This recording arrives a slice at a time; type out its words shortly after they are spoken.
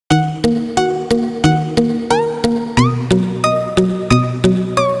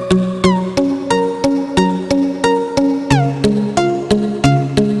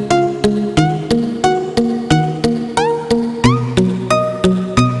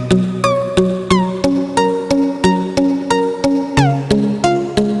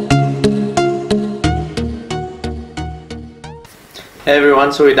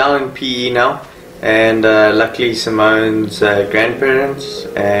everyone, so we're down in PE now, and luckily Simone's grandparents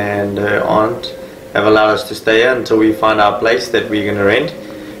and her aunt have allowed us to stay here until we find our place that we're going to rent.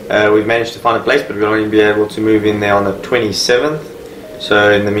 We've managed to find a place, but we'll only be able to move in there on the 27th.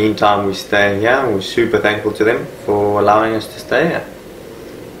 So in the meantime, we're staying here, and we're super thankful to them for allowing us to stay here.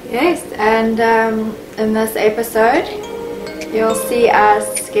 Yes, and in this episode, you'll see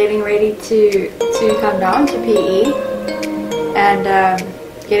us getting ready to come down to PE and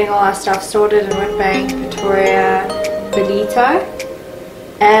getting all our stuff sorted in Witbank Pretoria, Ballito,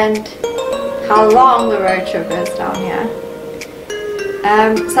 and how long the road trip is down here.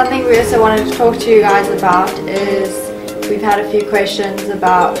 Something we also wanted to talk to you guys about is we've had a few questions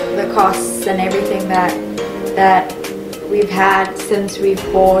about the costs and everything that we've had since we've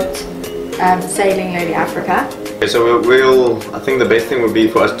bought Sailing Early Africa. Okay, so I think the best thing would be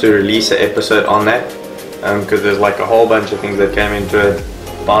for us to release an episode on that, because there's like a whole bunch of things that came into it,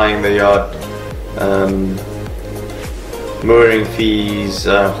 buying the yacht, mooring fees,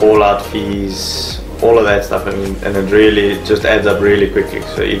 haul out fees, all of that stuff, and it really just adds up really quickly.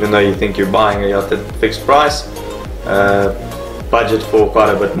 So even though you think you're buying a yacht at fixed price, budget for quite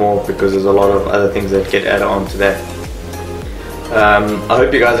a bit more, because there's a lot of other things that get added on to that. I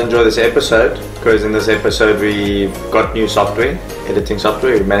hope you guys enjoy this episode, because in this episode we've got new software, editing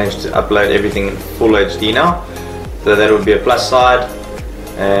software. We've managed to upload everything in full HD now, so that would be a plus side.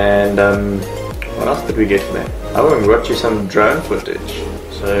 And what else did we get for that? Oh, and we got you some drone footage,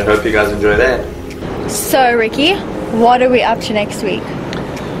 so I hope you guys enjoy that. So Ricky, what are we up to next week?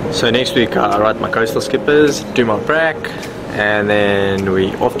 So next week I ride my coastal skippers, do my prac, and then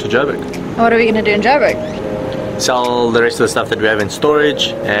we off to Joburg. What are we going to do in Joburg? Sell the rest of the stuff that we have in storage,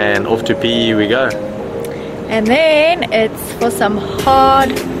 and off to PE we go. And then it's for some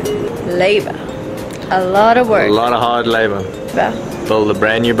hard labor. A lot of work. A lot of hard labor. Build a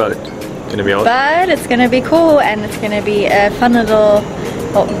brand new boat. It's gonna be awesome. But it's gonna be cool, and it's gonna be a fun little,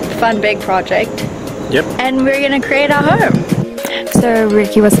 fun big project. Yep. And we're gonna create our home. So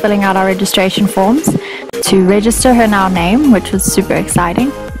Ricky was filling out our registration forms to register her now name, which was super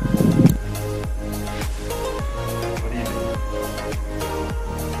exciting.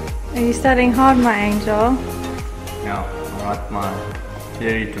 Are you studying hard, my angel? Yeah, I'll write my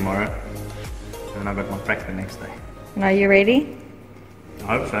theory tomorrow, and I got my prac the next day. And are you ready?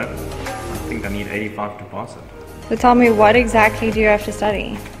 I hope so. I think I need 85 to pass it. So tell me, what exactly do you have to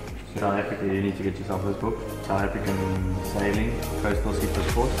study? South Africa, you need to get yourself this book, South African Sailing, Coastal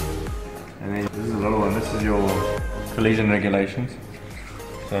Seafarers Course. And then this is a little one, this is your collision regulations.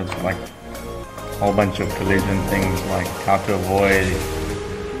 So it's like a whole bunch of collision things, like how to avoid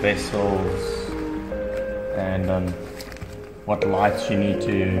vessels, and what lights you need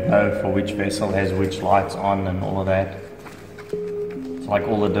to know for which vessel has which lights on, and all of that. It's like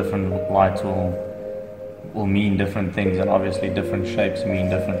all the different lights will mean different things, and obviously different shapes mean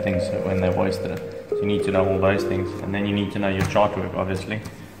different things when they're hoisted. So you need to know all those things, and then you need to know your chart work, obviously,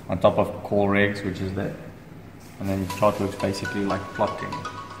 on top of call regs, which is that. And then chart work's basically like plotting.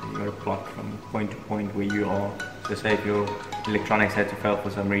 So you got to plot from point to point where you are. So say if your electronics had to fail for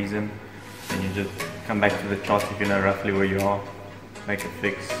some reason, then you just come back to the chart if you know roughly where you are, make a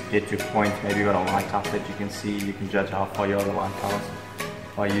fix, get to a point, maybe you got a lighthouse that you can see, you can judge how far you are the lighthouse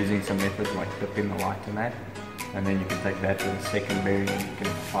by using some methods like flipping the light and that, and then you can take that to the second bearing and you can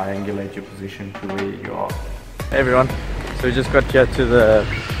triangulate your position to where you are. Hey everyone, so we just got here to the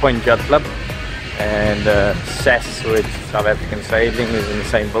Point Yacht Club, and SAS, which South African Sailing, is in the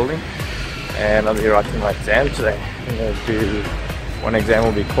same building, and I'll be writing my exam today. I'm going to do, one exam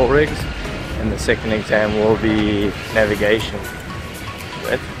will be call rigs, and the second exam will be navigation.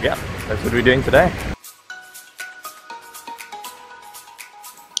 But yeah, that's what we're doing today.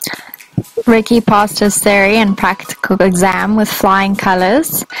 Ricky passed his theory and practical exam with flying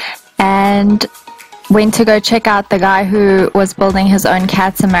colors, and went to go check out the guy who was building his own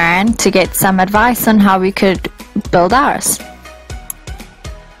catamaran to get some advice on how we could build ours.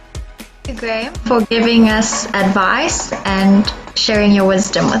 Thank you, Graham, for giving us advice and sharing your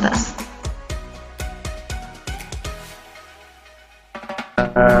wisdom with us.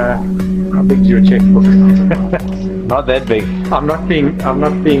 How big is your checkbook? Not that big. I'm not being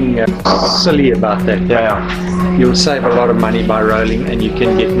silly about that. Yeah. You'll save a lot of money by rolling, and you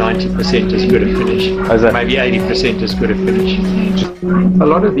can get 90% as good a finish. Maybe 80% as good a finish. A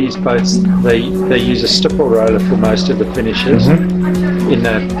lot of these boats, they use a stipple roller for most of the finishes. In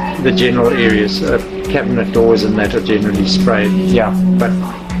the general areas. Cabinet doors and that are generally sprayed. Yeah. But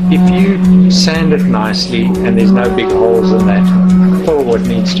if you sand it nicely and there's no big holes in that, fill what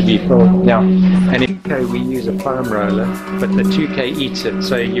needs to be filled. Yeah. And in 2K we use a foam roller, but the 2K eats it,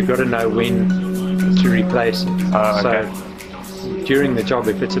 so you've got to know when to replace it. Okay. So during the job,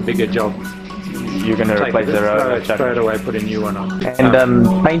 if it's a bigger job, you're going to replace the roller, throw it away, put a new one on.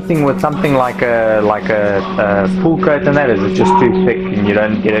 And painting with something like a pool coat and that, is it just too thick and you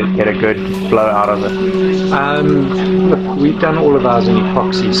don't get a good flow out of it? Look, we've done all of ours in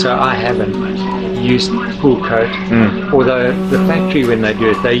epoxy, so I haven't used pool coat. Although the factory, when they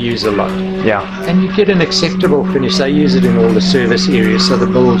do it, they use a lot. Yeah. And you get an acceptable finish. They use it in all the service areas, so the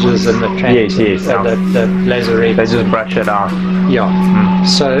bilges and the trams, the lazarette. They just brush it out. Yeah.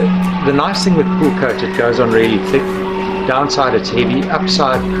 So the nice thing with pool coat, it goes on really thick. Downside, it's heavy.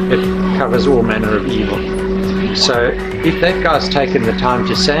 Upside, it covers all manner of evil. So if that guy's taken the time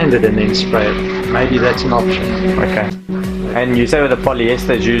to sand it and then spray it, maybe that's an option. Okay. And you say with the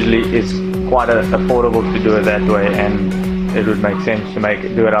polyester usually it's quite affordable to do it that way, and it would make sense to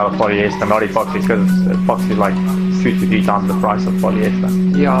do it out of polyester, not epoxy, because epoxy is like 2 to 3 times the price of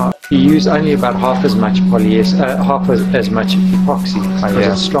polyester. Yeah, you use only about half as much polyester, half as much epoxy, because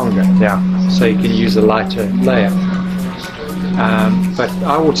it's stronger. Yeah. So you can use a lighter layer. But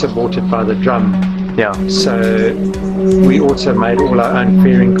I also bought it by the drum. Yeah. So we also made all our own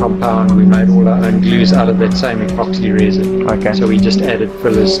fairing compound. We made all our own glues out of that same epoxy resin. Okay. So we just added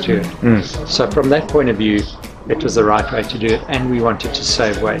fillers to it. So from that point of view, it was the right way to do it, and we wanted to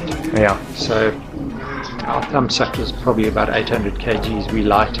save weight. Yeah. So our thumb suck was probably about 800 kgs. We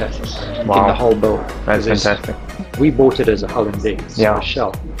lighter in the whole bill. That's fantastic. We bought it as a hull and deck, so a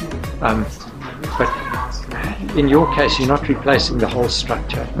shell. But in your case, you're not replacing the whole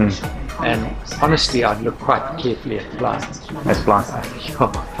structure. And honestly, I'd look quite carefully at ply. At ply.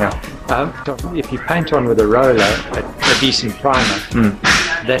 If you paint on with a roller, a decent primer,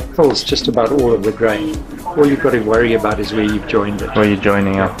 that fills just about all of the grain. All you've got to worry about is where you've joined it. Where you're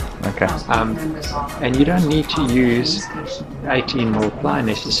joining up. Okay. And you don't need to use 18mm ply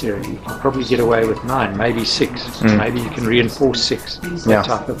necessarily. You can probably get away with 9, maybe 6. Maybe you can reinforce 6. That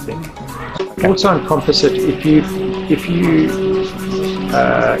type of thing. Okay. Also on composite, if you're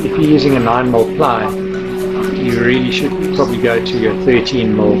using a 9mm ply, you really should probably go to your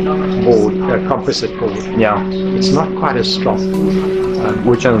 13mm board, composite board. Yeah. It's not quite as strong.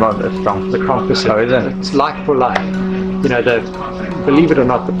 Which one's not as strong? The composite. Oh, is it? It's like for like. You know, believe it or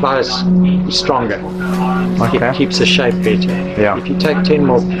not, the ply is stronger. Okay. It keeps the shape better. Yeah. If you take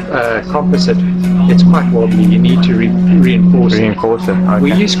 10mm composite, it's quite wobbly. You need to reinforce it. Okay.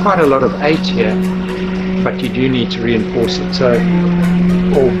 We use quite a lot of 8 here, but you do need to reinforce it. So,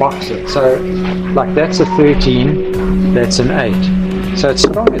 or box it. So, like that's a 13, that's an 8. So it's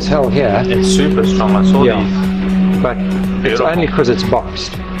strong as hell here. It's super strong. I saw these. But it's only because it's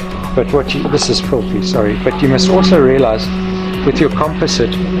boxed. But this is filthy, sorry. But you must also realize with your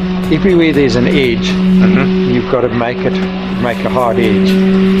composite, everywhere there's an edge, you've got to make a hard edge,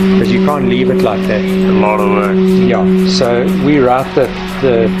 because you can't leave it like that. A lot of work. Yeah. So we route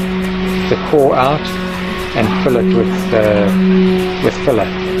the core out and fill it with filler.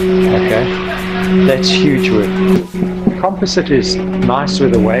 Okay. That's huge work. Composite is nice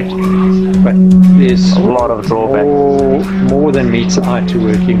with the weight, but there's a lot of drawback. More than meets the eye to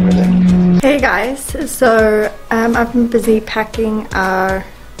working with it. Hey guys, so I've been busy packing our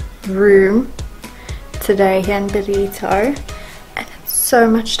room today here in Ballito, and it's so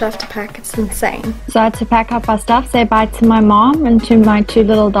much stuff to pack, it's insane. So I had to pack up our stuff, say bye to my mom and to my 2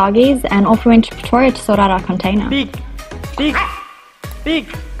 little doggies, and off we went to Pretoria to sort out our container. Speak! Speak!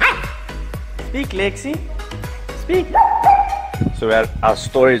 Speak! Speak, Lexi! Speak! So we're at our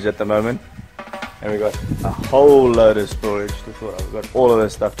storage at the moment, and we got a whole load of storage to sort out. We've got all of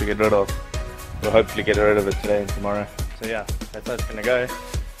this stuff to get rid of. We'll hopefully get rid of it today and tomorrow. So yeah, that's how it's gonna go.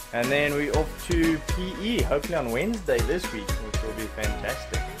 And then we're off to PE, hopefully on Wednesday this week, which will be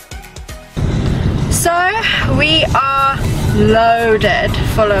fantastic. So we are loaded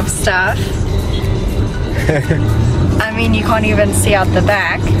full of stuff. I mean, you can't even see out the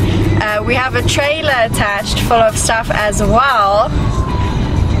back. We have a trailer attached full of stuff as well.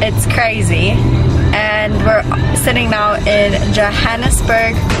 It's crazy. And we're sitting now in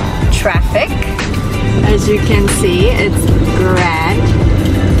Johannesburg traffic. As you can see, it's grand.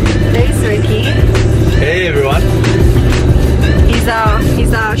 There's Ricky. Hey everyone.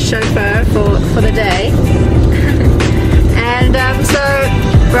 He's our chauffeur for the day. And so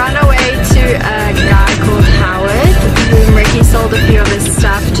we're on our way to a guy called Howard, whom Ricky sold a few of his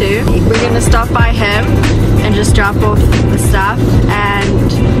stuff to. We're going to stop by him and just drop off the stuff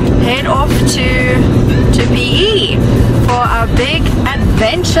and head off to PE for our big adventure.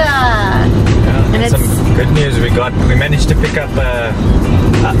 adventure. Yeah, and some good news we managed to pick up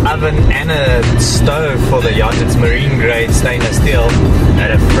an oven and a stove for the yacht. It's marine grade stainless steel at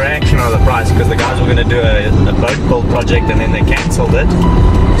a fraction of the price, because the guys were going to do a boat build project and then they cancelled it.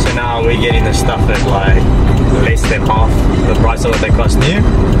 So now we're getting the stuff at like less than half the price of what they cost new.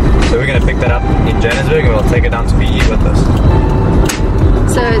 So we're going to pick that up in Johannesburg and we'll take it down to PE with us.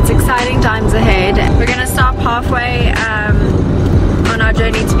 So it's exciting times ahead. We're going to stop halfway on our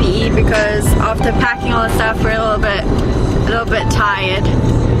journey to PE because after packing all the stuff we're a little bit tired.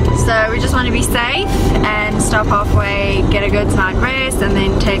 So we just want to be safe and stop halfway, get a good night rest, and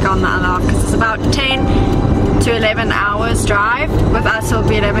then take on the other half, because it's about 10 to 11 hours drive. With us it'll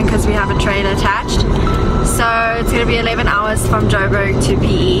be 11 because we have a trailer attached. So it's going to be 11 hours from Joburg to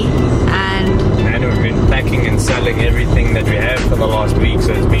PE, and we've been packing and selling everything that we have for the last week,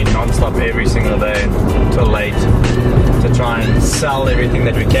 so it's been non-stop every single day until late to try and sell everything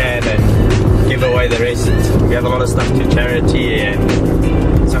that we can and give away the rest. We have a lot of stuff to charity, and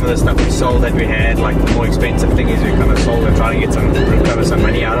some of the stuff we sold that we had, like the more expensive things we kind of sold and trying to get recover some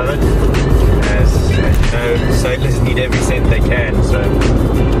money out of it. As you know, sailors need every cent they can, so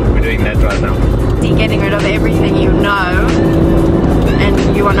we're doing that right now. Getting rid of everything you know,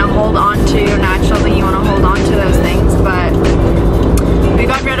 and you want to hold on to your natural thing, you want to hold on to those things, but we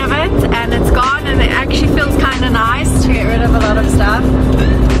got rid of it and it's gone, and it actually feels kind of nice to get rid of a lot of stuff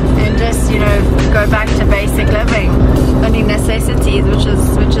and just, you know, go back to basic living, only necessities, which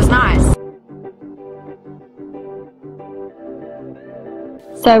is nice.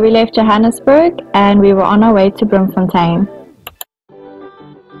 So we left Johannesburg and we were on our way to Bloemfontein.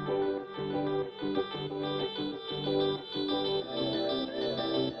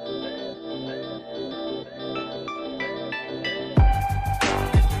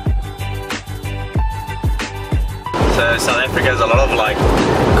 So South Africa has a lot of like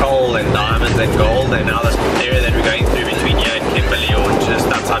coal and diamonds and gold, and now this area that we're going through between here and Kimberley, or just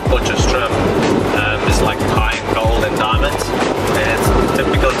outside Potchefstroom, is like high in gold and diamonds, and it's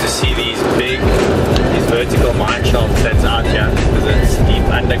typical to see these vertical mine shafts that's out here, because it's deep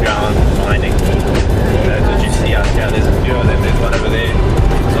underground mining. That's what you see out here. There's a few of them. There's one over there,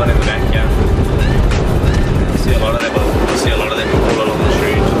 there's one in the back here. You see a lot of them. We'll see a lot of them all along the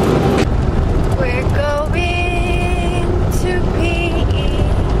street. We're going to PE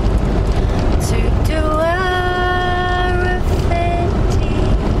to do a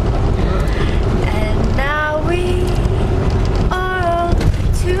refitting, and now we are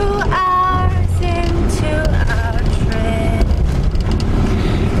 2 hours into our trip,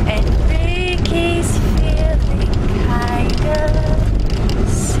 and Ricky's feeling kinda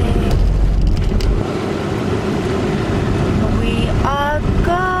sick. We are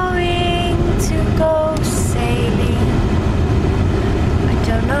going to go sailing. I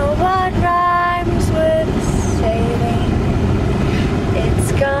don't know what rhymes with sailing. It's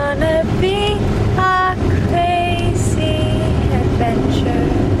gonna be a crazy adventure,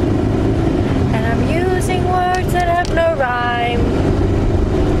 and I'm using words that have no rhyme.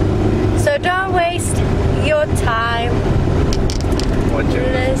 So don't waste your time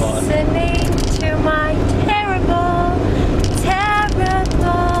listening to my terrible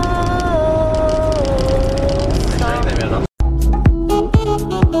song.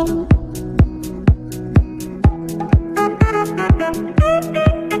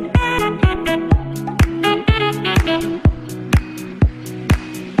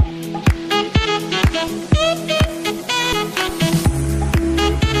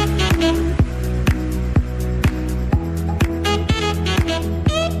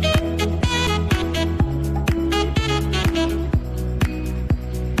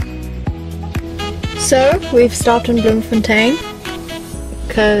 So we've stopped in Bloemfontein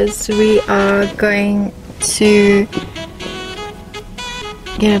because we are going to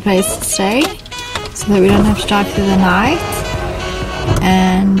get a place to stay so that we don't have to drive through the night,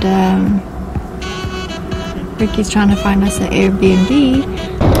 and Ricky's trying to find us an Airbnb.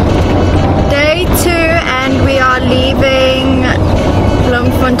 Day 2 and we are leaving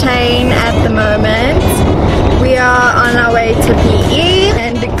Bloemfontein at the moment. We are on our way to PE,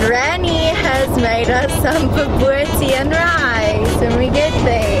 and Granny has made us some bobotie and rice when we get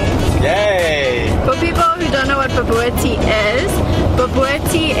there. Yay! For people who don't know what bobotie is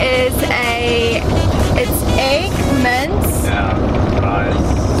it's egg mince. Yeah,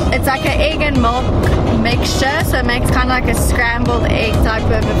 rice. It's like an egg and milk mixture, so it makes kind of like a scrambled egg type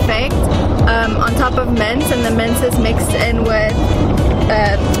of effect on top of mince, and the mince is mixed in with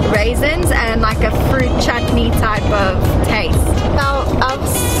raisins and like a fruit chutney type of taste. Our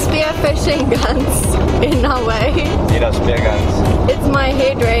spearfishing guns in our way. Need our spear guns. It's my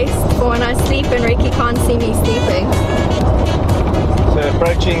headrest for when I sleep and Ricky can't see me sleeping. So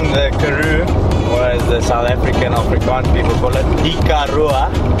approaching the karoo, or as the South African Afrikaans people call it, die karoo.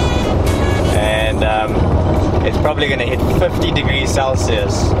 And it's probably going to hit 50 degrees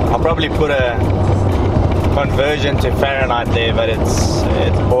Celsius. I'll probably put a conversion to Fahrenheit there, but it's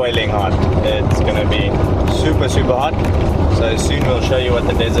boiling hot. It's going to be super hot. So soon we'll show you what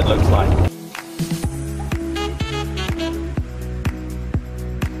the desert looks like.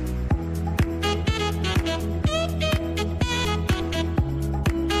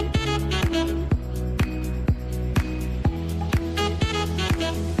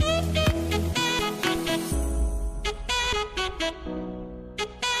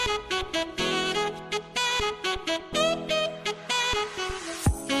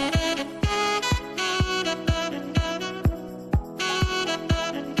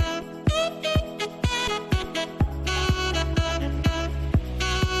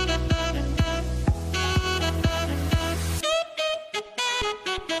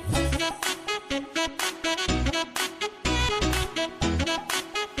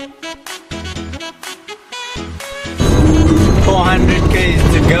 K's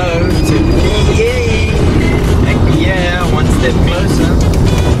to go to PE. And yeah, one step closer.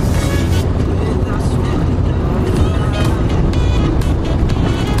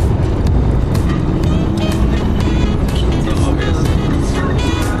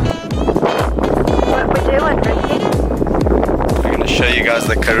 What we're doing, Ricky? We're going to show you guys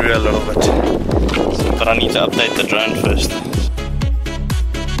the karoo a little bit. But I need to update the drone first.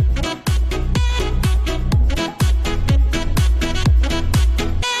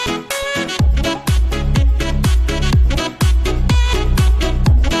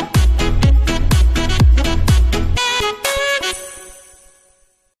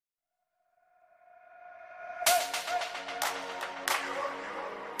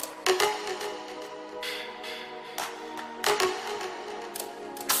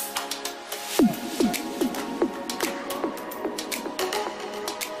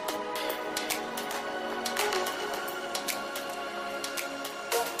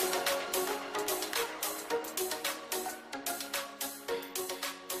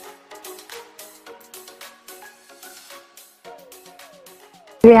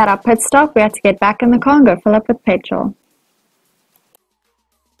 We had our pit stop, we had to get back in the car and go fill up with petrol.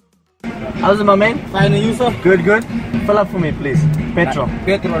 How's it, my man? Fine, and you, sir? Good. Fill up for me, please. Petrol.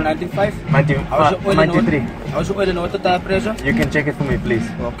 Petrol 95. 93. How's your oil and water tire pressure? You can check it for me, please.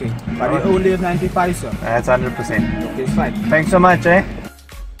 Okay. But it only is 95, sir. That's 100%. Okay, it's fine. Thanks so much, eh?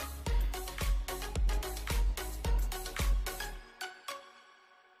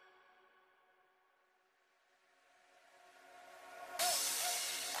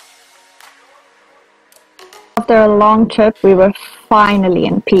 After a long trip, we were finally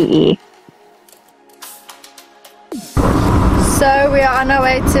in PE. So we are on our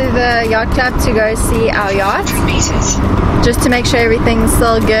way to the yacht club to go see our yacht, just to make sure everything's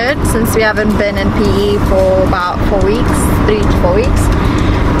still good, since we haven't been in PE for about 4 weeks, 3 to 4 weeks.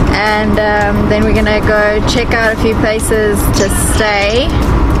 And then we're gonna go check out a few places to stay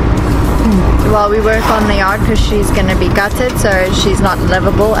while we work on the yacht, because she's gonna be gutted, so she's not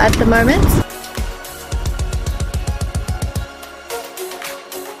livable at the moment.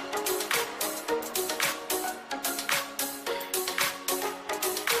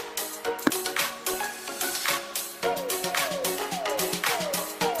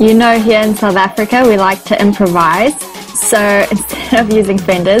 You know, here in South Africa we like to improvise, so instead of using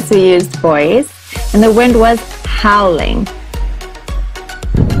fenders we used buoys, and the wind was howling.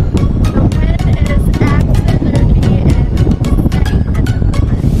 The wind is absolutely insane at the moment.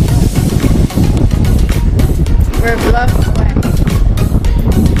 We're blown away.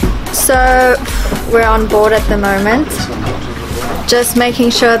 So we're on board at the moment, just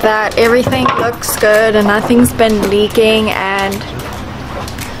making sure that everything looks good and nothing's been leaking, and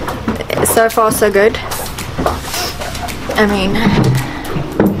so far so good. I mean,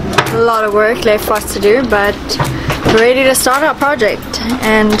 a lot of work left for us to do, but we're ready to start our project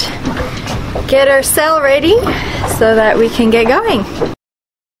and get our sail ready so that we can get going.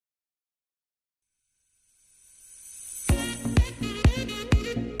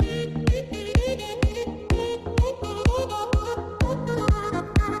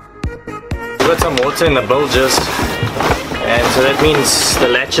 We've got some water in the bilges. And so that means the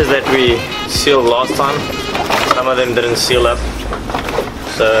latches that we sealed last time, some of them didn't seal up.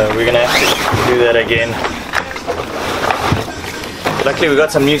 So we're gonna have to do that again. Luckily we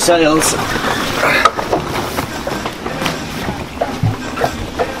got some new sails.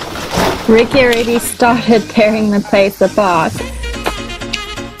 Ricky already started tearing the place apart.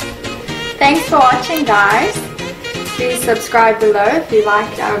 Thanks for watching, guys. Please subscribe below if you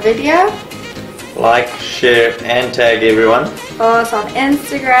liked our video. Like, share and tag everyone. Follow us on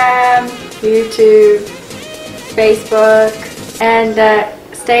Instagram, YouTube, Facebook, and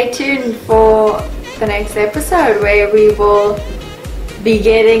stay tuned for the next episode where we will be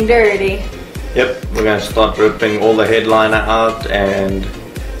getting dirty. Yep, we're going to start ripping all the headliner out and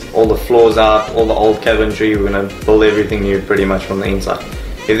all the floors out, all the old cabinetry. We're going to build everything new pretty much from the inside.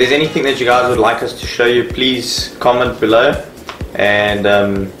 If there's anything that you guys would like us to show you, please comment below. And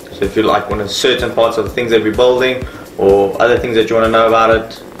so if you like one of certain parts of the things that we're building or other things that you want to know about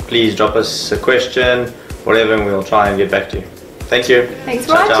it, please drop us a question, whatever, and we'll try and get back to you. Thank you. Thanks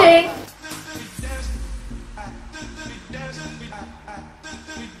for watching. Ciao.